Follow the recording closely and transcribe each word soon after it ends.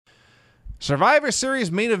Survivor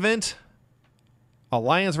Series main event.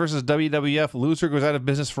 Alliance versus WWF. Loser goes out of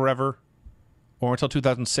business forever. Or until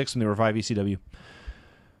 2006 when they revive ECW.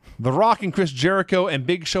 The Rock and Chris Jericho and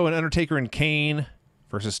Big Show and Undertaker and Kane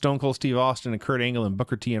versus Stone Cold Steve Austin and Kurt Angle and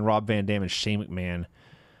Booker T and Rob Van Dam and Shane McMahon.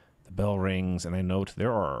 The bell rings, and I note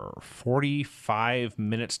there are 45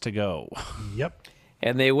 minutes to go. Yep.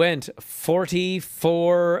 And they went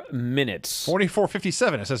 44 minutes.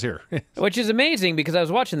 44:57, it says here. Which is amazing because I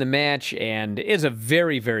was watching the match, and it is a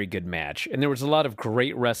very, very good match. And there was a lot of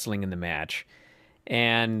great wrestling in the match.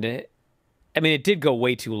 And, I mean, it did go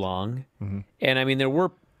way too long. And, I mean, there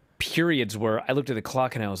were periods where I looked at the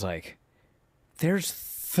clock and I was like, there's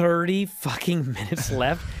 30 fucking minutes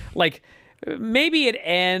left? Like, maybe it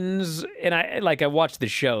ends, and I watched the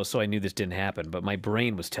show, so I knew this didn't happen, but my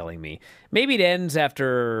brain was telling me, maybe it ends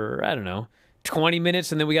after, I don't know, 20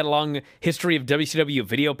 minutes, and then we got a long history of WCW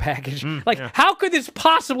video package. How could this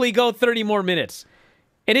possibly go 30 more minutes?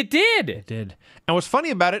 And it did. It did. And what's funny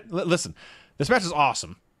about it, listen, this match is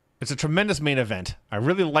awesome. It's a tremendous main event. I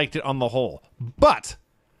really liked it on the whole. But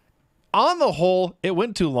on the whole, it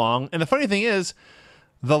went too long. And the funny thing is,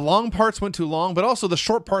 the long parts went too long, but also the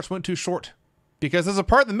short parts went too short. Because there's a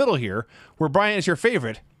part in the middle here where Bryan is your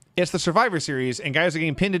favorite. It's the Survivor Series, and guys are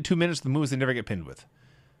getting pinned in 2 minutes with the moves they never get pinned with.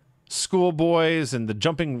 Schoolboys and the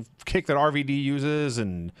jumping kick that RVD uses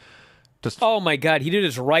and just... Oh, my God. He did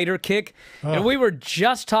his rider kick. And we were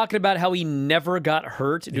just talking about how he never got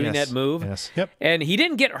hurt doing that move. Yes. Yep. And he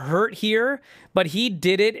didn't get hurt here, but he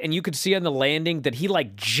did it, and you could see on the landing that he,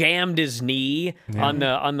 like, jammed his knee on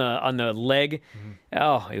the leg.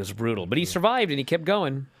 Oh, it was brutal. But he survived, and he kept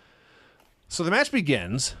going. So the match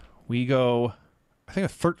begins. We go, I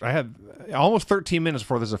think I had almost 13 minutes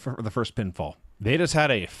before there's the first pinfall. They just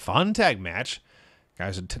had a fun tag match.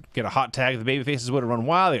 Guys would get a hot tag. The babyfaces would run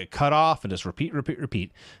wild. They get cut off and just repeat, repeat,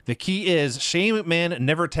 repeat. The key is Shane McMahon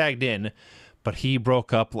never tagged in, but he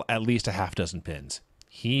broke up at least a half dozen pins.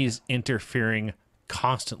 He's interfering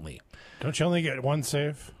constantly. Don't you only get one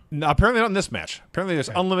save? No, apparently not in this match. Apparently there's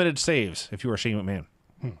unlimited saves if you are Shane McMahon.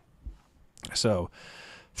 So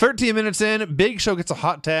 13 minutes in, Big Show gets a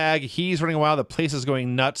hot tag. He's running wild. The place is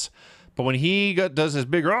going nuts. But when he does his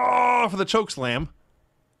big for the choke slam,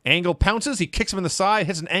 Angle pounces. He kicks him in the side,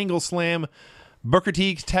 hits an angle slam. Booker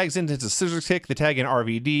T tags in, hits a scissors kick. They tag in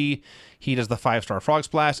RVD. He does the 5-star frog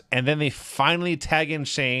splash. And then they finally tag in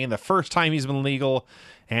Shane, the first time he's been legal.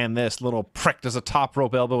 And this little prick does a top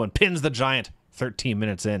rope elbow and pins the Giant 13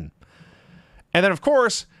 minutes in. And then, of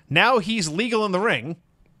course, now he's legal in the ring.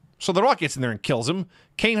 So The Rock gets in there and kills him.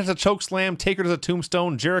 Kane has a choke slam. Taker does a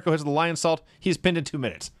tombstone. Jericho has the lion salt. He's pinned in 2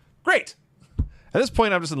 minutes. Great. At this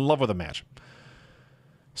point, I'm just in love with the match.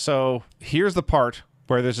 So here's the part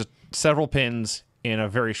where there's just several pins in a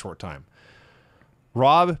very short time.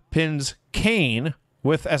 Rob pins Kane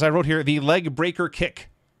with, as I wrote here, the leg breaker kick.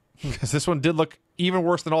 Because this one did look even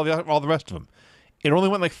worse than all the rest of them. It only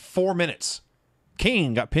went like 4 minutes.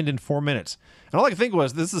 Kane got pinned in 4 minutes. And all I could think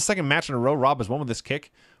was, this is the second match in a row Rob has won with this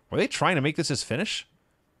kick. Were they trying to make this his finish?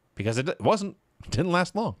 Because it didn't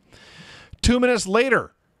last long. 2 minutes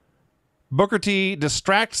later, Booker T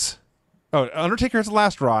distracts... Oh, Undertaker has the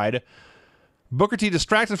last ride. Booker T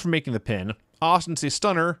distracts him from making the pin. Austin sees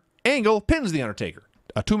stunner. Angle pins the Undertaker.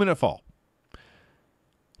 A 2-minute fall.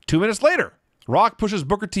 2 minutes later, Rock pushes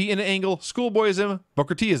Booker T into Angle. Schoolboys him.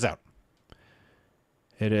 Booker T is out.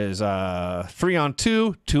 It is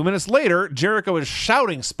 3-on-2. 2 minutes later, Jericho is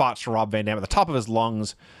shouting spots to Rob Van Dam at the top of his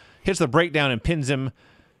lungs. Hits the breakdown and pins him.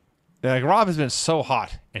 Like, Rob has been so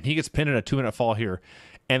hot, and he gets pinned in a 2-minute fall here.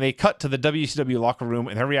 And they cut to the WCW locker room,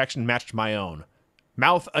 and their reaction matched my own.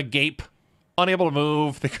 Mouth agape, unable to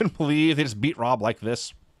move. They couldn't believe they just beat Rob like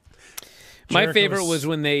this. My favorite was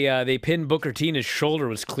when they pinned Booker T and his shoulder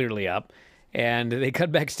was clearly up, and they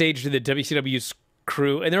cut backstage to the WCW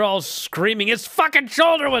crew, and they're all screaming, his fucking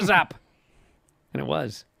shoulder was up! And it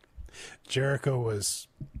was. Jericho was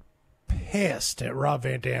pissed at Rob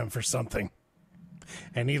Van Dam for something.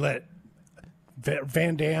 And he let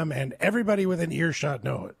Van Dam and everybody within earshot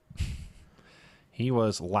know it. He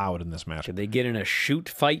was loud in this match. Did they get in a shoot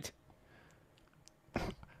fight?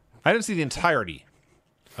 I didn't see the entirety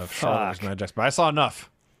of Charlotte versus Nia Jax, but I saw enough.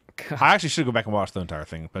 God. I actually should go back and watch the entire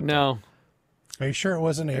thing. But no. Are you sure it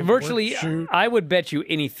wasn't a virtually? I would bet you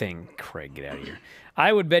anything. Craig, get out of here.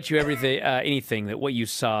 I would bet you everything, anything that what you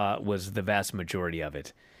saw was the vast majority of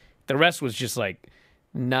it. The rest was just like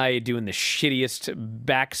Nia doing the shittiest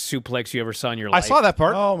back suplex you ever saw in your life. I saw that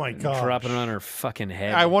part. Oh my god! Dropping it on her fucking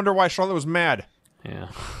head. I wonder why Charlotte was mad. Yeah.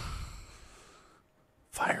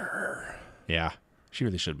 Fire her. Yeah, she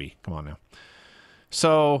really should be. Come on now.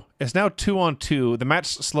 So it's now 2-on-2. The match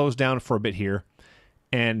slows down for a bit here.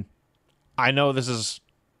 And I know this is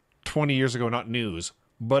 20 years ago, not news,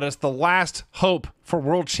 but it's the last hope for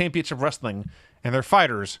World Championship Wrestling, and their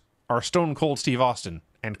fighters are Stone Cold Steve Austin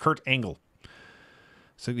and Kurt Angle.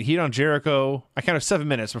 So the heat on Jericho, I counted 7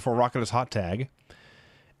 minutes before Rock got his hot tag.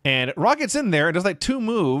 And Rock gets in there and does like 2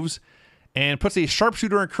 moves and puts a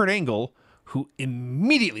sharpshooter on Kurt Angle, who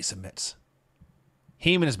immediately submits.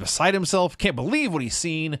 Heyman is beside himself, can't believe what he's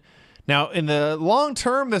seen. Now, in the long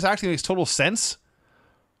term, this actually makes total sense.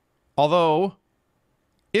 Although,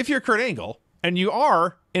 if you're Kurt Angle, and you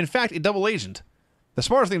are, in fact, a double agent, the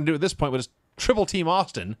smartest thing to do at this point was triple team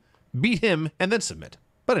Austin, beat him, and then submit.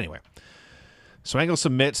 But anyway. So Angle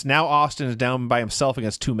submits. Now Austin is down by himself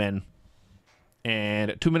against 2 men.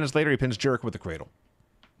 And 2 minutes later, he pins Jericho with the cradle.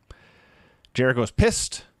 Jericho's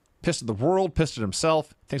pissed. Pissed at the world, pissed at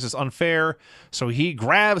himself, thinks it's unfair. So he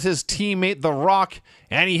grabs his teammate, The Rock,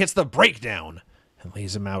 and he hits the breakdown and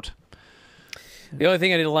lays him out. The only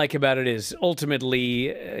thing I didn't like about it is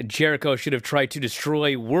ultimately Jericho should have tried to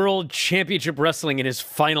destroy World Championship Wrestling in his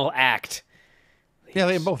final act. Yeah,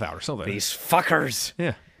 they both out or something. These fuckers.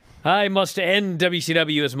 Yeah. I must end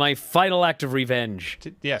WCW as my final act of revenge.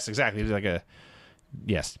 Yes, exactly. It's like a...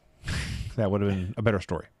 Yes. That would have been a better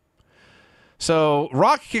story. So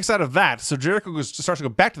Rock kicks out of that, so Jericho starts to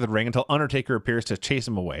go back to the ring until Undertaker appears to chase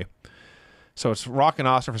him away. So it's Rock and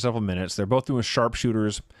Austin for several minutes. They're both doing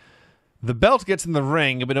sharpshooters. The belt gets in the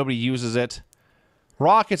ring, but nobody uses it.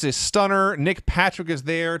 Rock gets a stunner. Nick Patrick is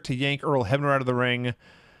there to yank Earl Hebner out of the ring.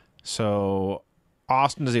 So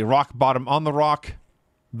Austin does a rock bottom on The Rock.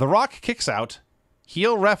 The Rock kicks out.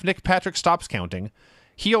 Heel ref Nick Patrick stops counting.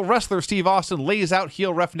 Heel wrestler Steve Austin lays out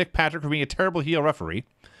heel ref Nick Patrick for being a terrible heel referee.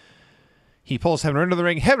 He pulls Hebner into the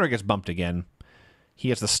ring. Hebner gets bumped again. He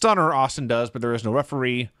hits the stunner, Austin does, but there is no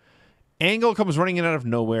referee. Angle comes running in out of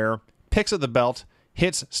nowhere, picks up the belt,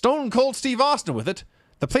 hits Stone Cold Steve Austin with it.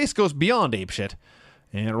 The place goes beyond apeshit.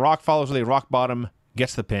 And Rock follows with a rock bottom,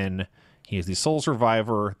 gets the pin. He is the sole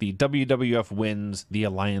survivor. The WWF wins. The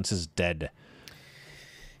alliance is dead.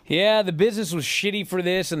 Yeah, the business was shitty for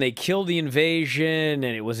this, and they killed the invasion, and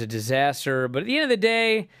it was a disaster. But at the end of the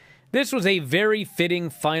day, this was a very fitting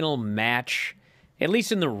final match, at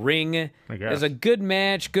least in the ring. It was a good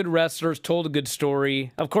match, good wrestlers, told a good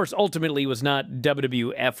story. Of course, ultimately, it was not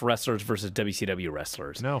WWF wrestlers versus WCW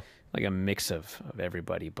wrestlers. No. Like a mix of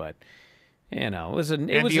everybody, but... You know, it was a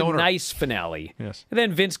nice finale. Yes. And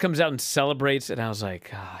then Vince comes out and celebrates, and I was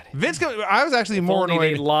like, God. I was actually more annoyed.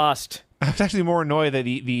 They lost. I was actually more annoyed that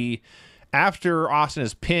the after Austin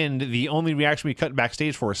is pinned, the only reaction we cut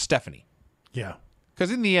backstage for is Stephanie. Yeah.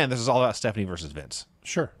 Because in the end, this is all about Stephanie versus Vince.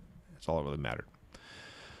 Sure. That's all that really mattered.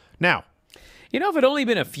 Now. You know, if it had only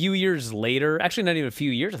been a few years later, actually not even a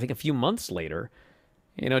few years, I think a few months later,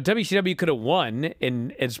 you know, WCW could have won,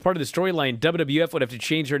 and as part of the storyline, WWF would have to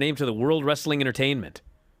change their name to the World Wrestling Entertainment.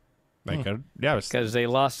 Yeah, because they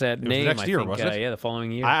lost that name. Next year, wasn't it? Yeah, the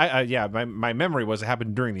following year. Yeah, my memory was it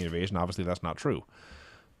happened during the invasion. Obviously, that's not true,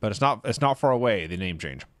 but it's not far away. The name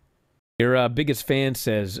change. Your biggest fan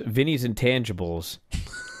says Vinny's Intangibles.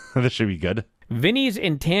 This should be good. Vinny's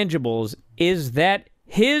Intangibles is that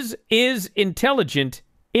his is intelligent,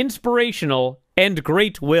 inspirational, and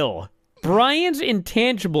great will. Bryan's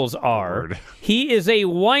intangibles are, he is a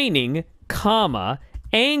whining, comma,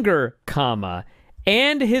 anger, comma,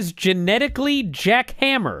 and his genetically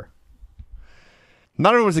jackhammer.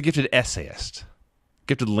 Not everyone's a gifted essayist,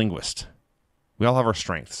 gifted linguist. We all have our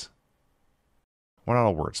strengths. We're not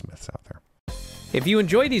all wordsmiths out there. If you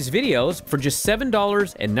enjoy these videos, for just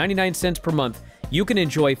 $7.99 per month, you can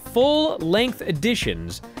enjoy full-length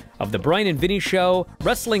editions of The Bryan and Vinny Show,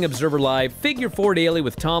 Wrestling Observer Live, Figure 4 Daily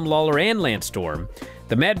with Tom Lawler and Lance Storm,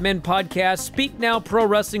 the Mad Men Podcast, Speak Now Pro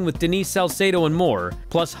Wrestling with Denise Salcedo, and more,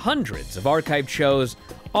 plus hundreds of archived shows,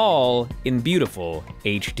 all in beautiful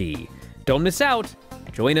HD. Don't miss out.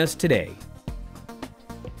 Join us today.